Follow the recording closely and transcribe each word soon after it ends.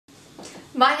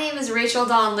My name is Rachel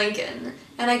Dawn Lincoln,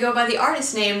 and I go by the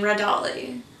artist name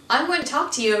Radali. I'm going to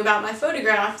talk to you about my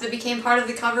photograph that became part of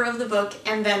the cover of the book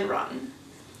And Then Run.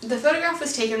 The photograph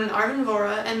was taken when Arvin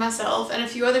Vohra and myself and a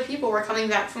few other people were coming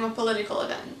back from a political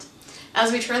event.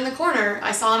 As we turned the corner,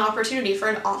 I saw an opportunity for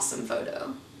an awesome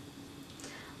photo.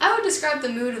 I would describe the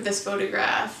mood of this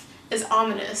photograph as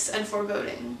ominous and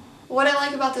foreboding. What I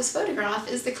like about this photograph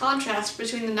is the contrast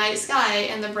between the night sky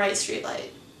and the bright streetlight.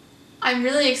 I'm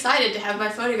really excited to have my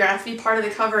photograph be part of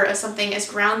the cover of something as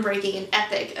groundbreaking and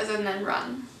epic as And Then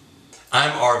Run.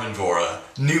 I'm Arvin Vohra,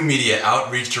 New Media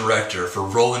Outreach Director for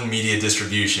Roland Media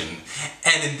Distribution,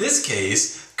 and in this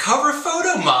case, cover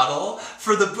photo model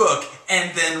for the book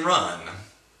And Then Run.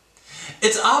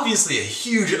 It's obviously a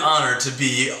huge honor to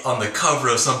be on the cover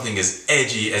of something as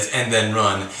edgy as And Then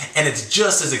Run, and it's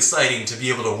just as exciting to be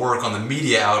able to work on the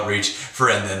media outreach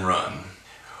for And Then Run.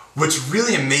 What's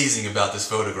really amazing about this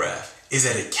photograph is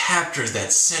that it captures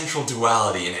that central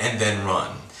duality in And Then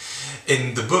Run.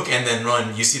 In the book And Then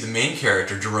Run, you see the main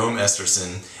character, Jerome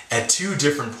Esterson, at two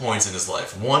different points in his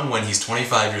life. One when he's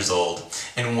 25 years old,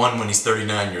 and one when he's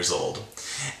 39 years old.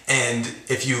 And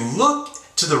if you look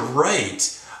to the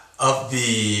right of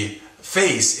the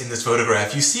face in this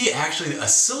photograph, you see actually a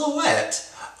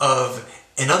silhouette of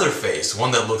another face,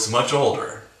 one that looks much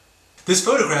older. This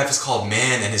photograph is called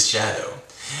Man and His Shadow.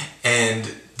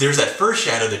 And there's that first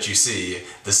shadow that you see,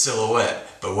 the silhouette.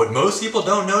 But what most people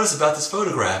don't notice about this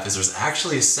photograph is there's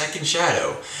actually a second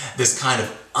shadow, this kind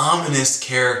of ominous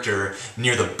character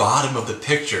near the bottom of the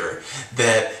picture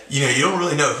that, you don't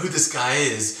really know who this guy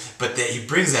is, but that he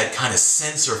brings that kind of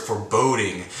sense of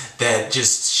foreboding, that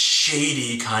just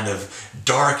shady kind of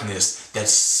darkness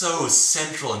that's so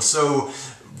central and so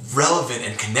relevant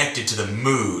and connected to the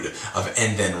mood of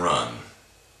And Then Run.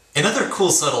 Another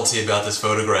cool subtlety about this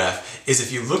photograph is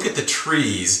if you look at the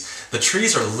trees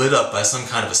are lit up by some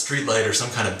kind of a street light or some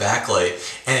kind of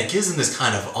backlight, and it gives them this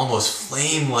kind of almost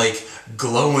flame-like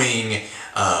glowing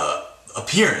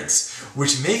appearance,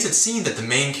 which makes it seem that the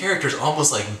main character is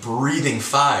almost like breathing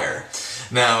fire.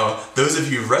 Now, those of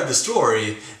you who've read the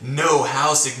story know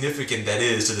how significant that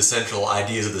is to the central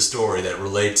ideas of the story that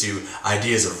relate to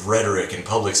ideas of rhetoric and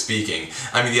public speaking.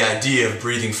 I mean, the idea of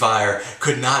breathing fire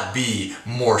could not be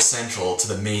more central to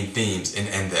the main themes in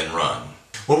And Then Run.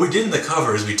 What we did in the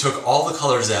cover is we took all the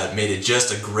colors out and made it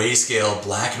just a grayscale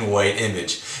black and white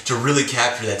image to really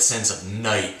capture that sense of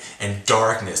night and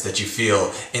darkness that you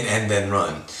feel in And Then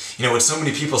Run. What so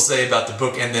many people say about the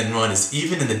book And Then Run is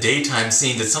even in the daytime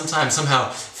scenes, it sometimes somehow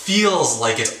feels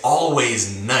like it's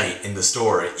always night in the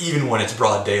story, even when it's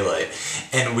broad daylight.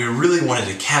 And we really wanted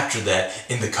to capture that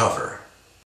in the cover.